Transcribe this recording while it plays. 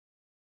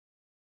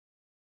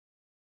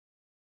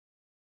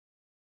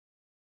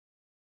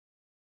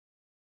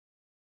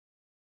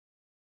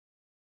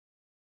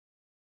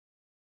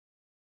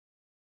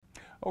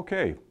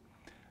Okay,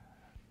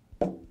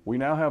 we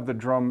now have the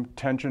drum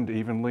tensioned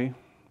evenly.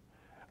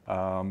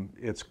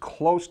 It's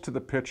close to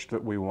the pitch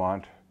that we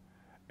want,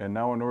 and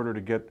now in order to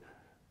get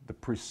the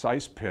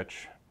precise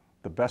pitch,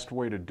 the best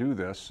way to do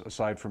this,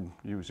 aside from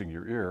using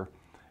your ear,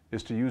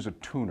 is to use a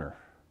tuner.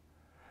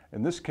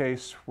 In this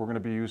case, we're going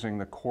to be using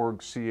the Korg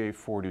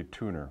CA40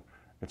 tuner.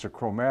 It's a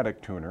chromatic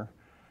tuner,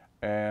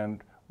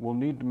 and we'll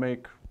need to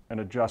make an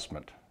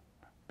adjustment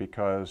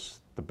because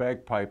the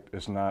bagpipe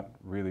is not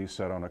really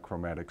set on a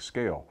chromatic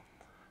scale.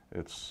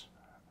 It's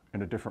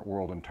in a different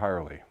world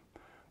entirely.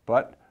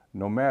 But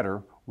no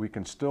matter, we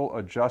can still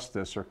adjust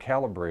this or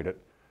calibrate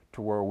it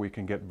to where we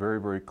can get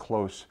very, very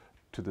close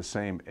to the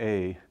same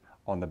A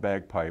on the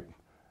bagpipe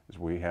as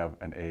we have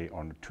an A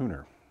on the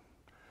tuner.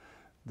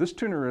 This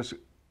tuner is,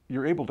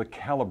 you're able to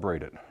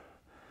calibrate it.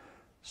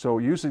 So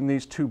using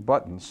these two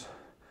buttons,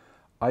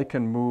 I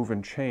can move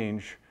and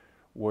change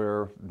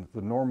where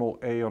the normal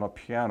A on a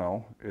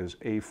piano is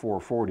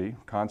A440,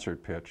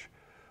 concert pitch,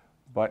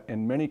 but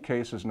in many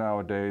cases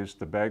nowadays,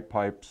 the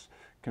bagpipes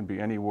can be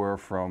anywhere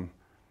from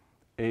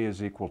A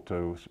is equal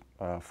to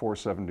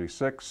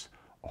 476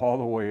 all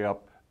the way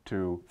up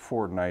to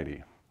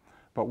 490.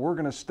 But we're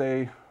going to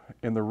stay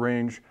in the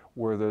range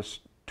where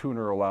this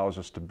tuner allows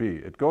us to be.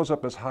 It goes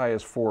up as high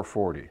as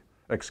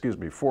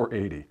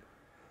 480.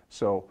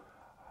 So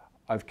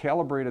I've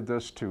calibrated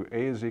this to A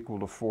is equal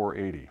to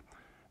 480.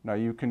 Now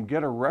you can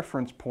get a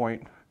reference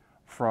point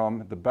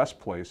from the best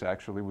place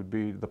actually would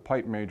be the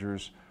pipe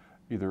major's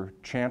either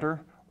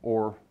chanter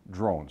or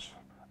drones.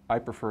 I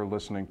prefer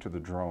listening to the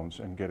drones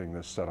and getting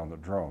this set on the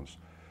drones.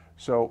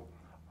 So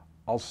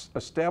I'll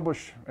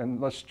establish,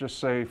 and let's just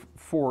say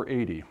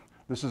 480.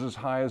 This is as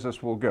high as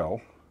this will go.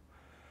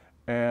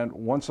 And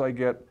once I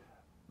get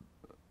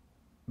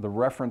the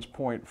reference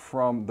point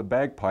from the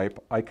bagpipe,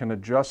 I can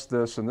adjust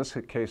this. In this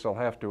case, I'll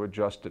have to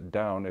adjust it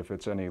down if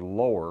it's any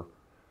lower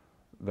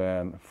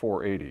than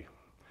 480.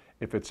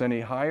 If it's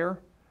any higher,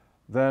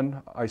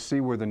 then I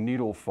see where the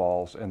needle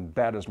falls, and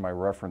that is my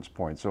reference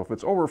point. So if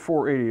it's over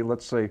 480,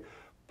 let's say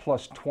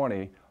plus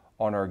 20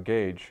 on our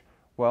gauge,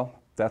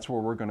 well, that's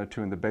where we're going to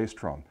tune the bass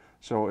drum.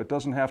 So it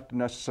doesn't have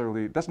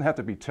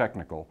to be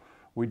technical.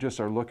 We just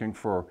are looking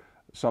for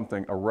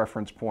something, a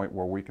reference point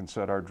where we can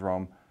set our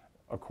drum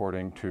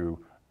according to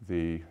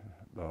the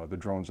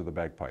drones of the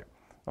bagpipe.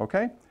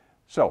 Okay?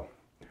 So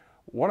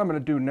what I'm going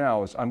to do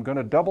now is I'm going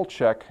to double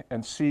check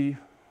and see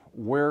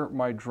where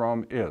my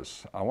drum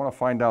is. I want to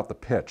find out the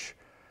pitch.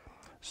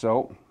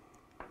 So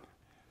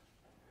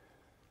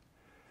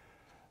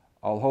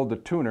I'll hold the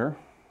tuner,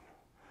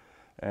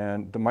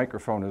 and the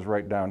microphone is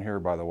right down here,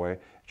 by the way.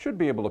 Should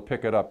be able to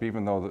pick it up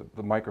even though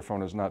the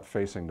microphone is not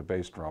facing the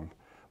bass drum.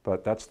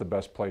 But that's the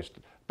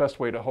best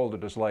way to hold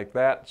it is like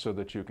that, so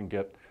that you can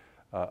get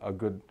a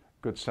good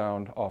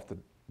sound off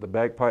the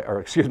bagpipe, or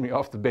excuse me,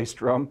 off the bass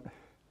drum.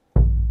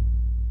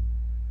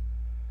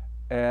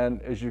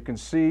 And as you can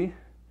see,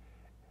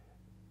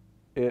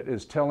 it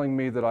is telling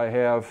me that I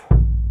have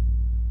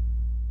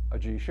a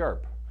G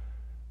sharp,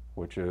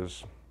 which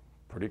is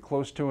pretty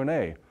close to an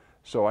A.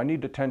 So I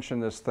need to tension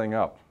this thing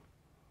up.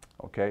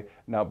 Okay,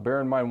 now bear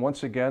in mind,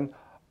 once again,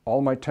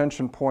 all my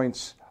tension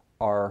points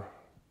are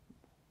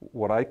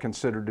what I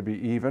consider to be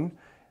even.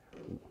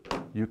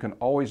 You can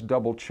always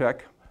double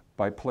check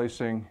by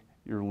placing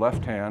your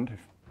left hand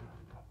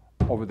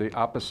over the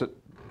opposite,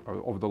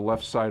 or over the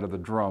left side of the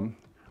drum.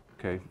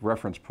 Okay,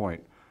 reference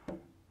point.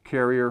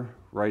 Carrier,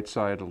 right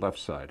side, left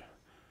side.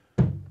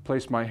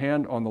 Place my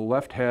hand on the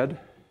left head.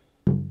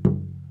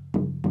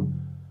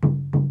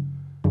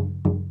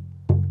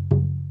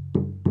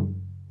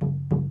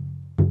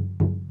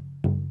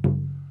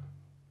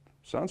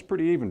 Sounds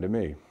pretty even to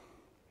me.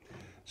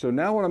 So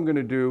now what I'm going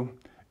to do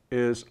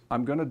is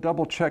I'm going to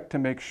double check to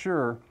make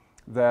sure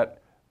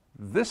that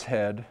this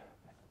head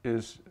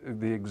is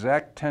the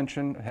exact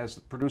tension,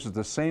 produces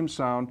the same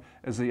sound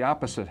as the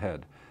opposite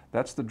head.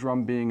 That's the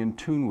drum being in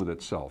tune with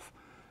itself.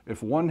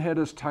 If one head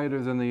is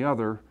tighter than the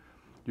other,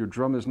 your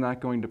drum is not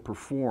going to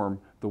perform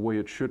the way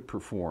it should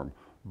perform.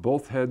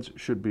 Both heads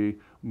should be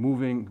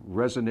moving,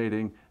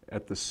 resonating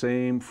at the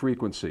same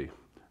frequency.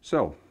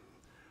 So,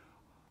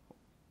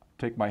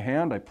 take my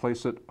hand, I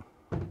place it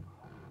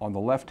on the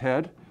left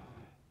head,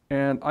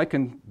 and I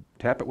can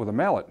tap it with a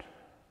mallet.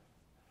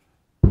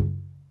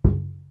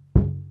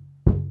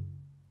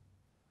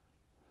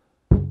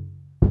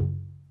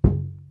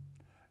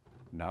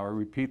 Now I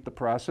repeat the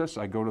process.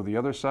 I go to the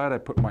other side, I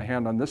put my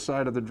hand on this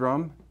side of the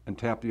drum and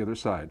tap the other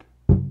side.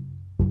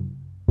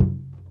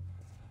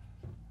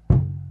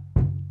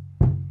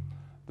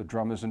 The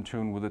drum is in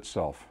tune with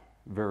itself,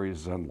 very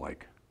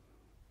Zen-like.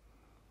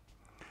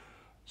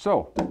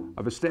 So,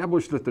 I've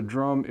established that the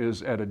drum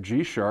is at a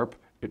G sharp.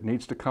 It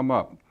needs to come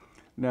up.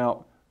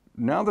 Now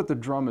that the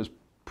drum is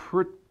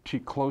pretty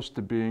close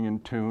to being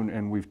in tune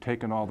and we've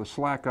taken all the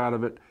slack out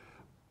of it,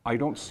 I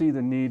don't see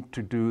the need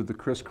to do the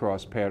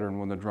crisscross pattern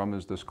when the drum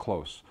is this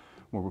close.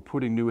 When we're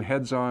putting new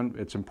heads on,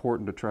 it's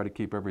important to try to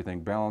keep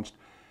everything balanced,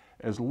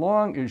 as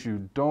long as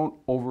you don't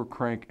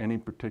overcrank any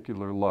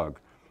particular lug.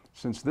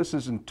 Since this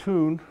is in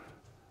tune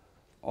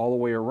all the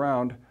way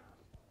around,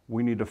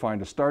 we need to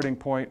find a starting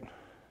point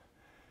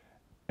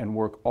and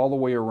work all the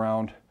way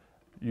around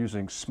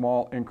using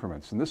small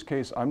increments. In this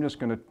case, I'm just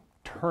going to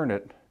turn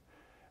it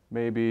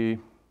maybe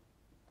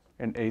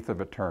 1/8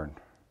 of a turn,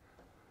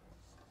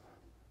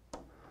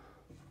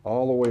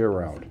 all the way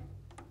around.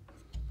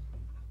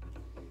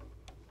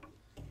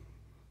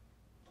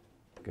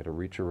 Got to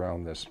reach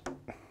around this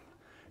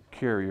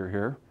carrier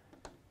here,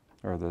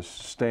 or this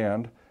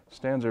stand.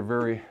 Stands are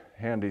very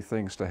handy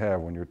things to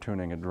have when you're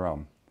tuning a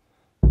drum.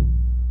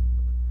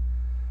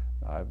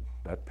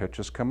 That pitch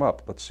has come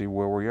up. Let's see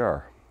where we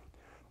are.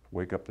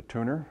 Wake up the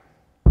tuner.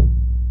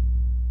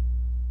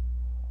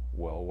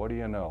 Well, what do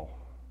you know?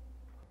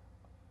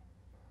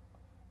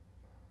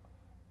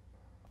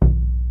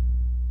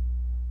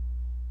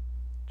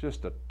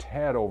 Just a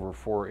tad over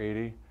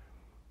 480,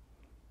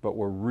 but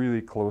we're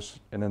really close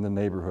and in the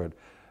neighborhood.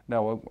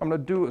 Now, what I'm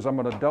going to do is I'm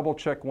going to double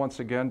check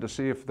once again to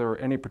see if there are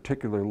any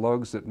particular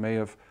lugs that may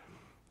have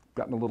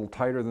gotten a little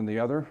tighter than the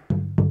other.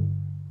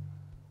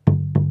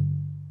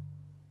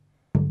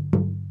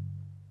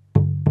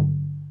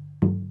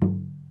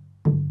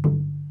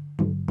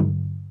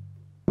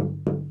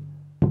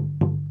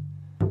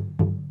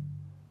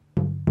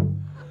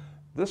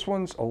 This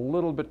one's a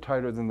little bit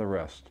tighter than the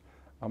rest.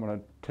 I'm going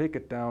to take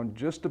it down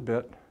just a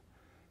bit.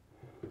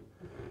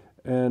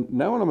 And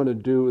now what I'm going to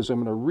do is I'm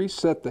going to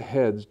reset the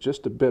heads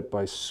just a bit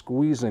by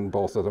squeezing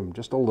both of them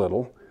just a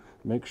little.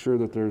 Make sure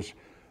that there's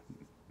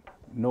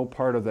no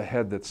part of the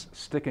head that's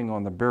sticking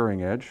on the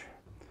bearing edge.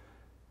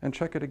 And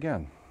check it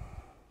again.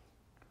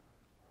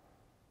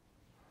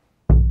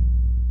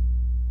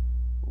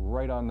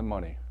 Right on the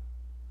money.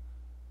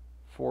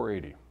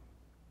 480.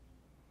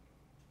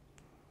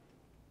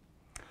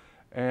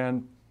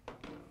 And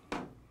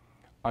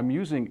I'm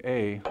using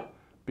A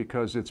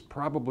because it's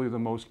probably the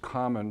most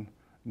common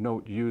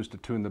note used to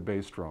tune the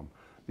bass drum.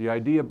 The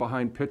idea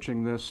behind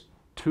pitching this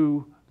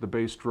to the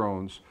bass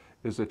drones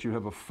is that you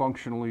have a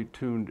functionally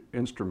tuned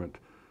instrument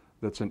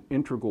that's an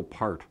integral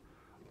part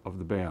of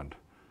the band.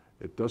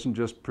 It doesn't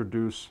just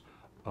produce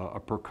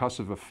a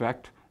percussive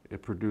effect,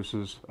 it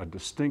produces a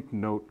distinct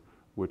note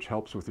which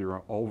helps with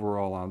your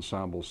overall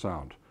ensemble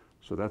sound.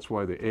 So that's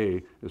why the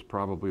A is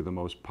probably the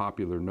most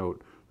popular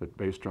note that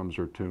bass drums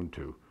are tuned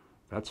to.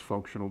 That's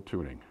functional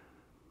tuning.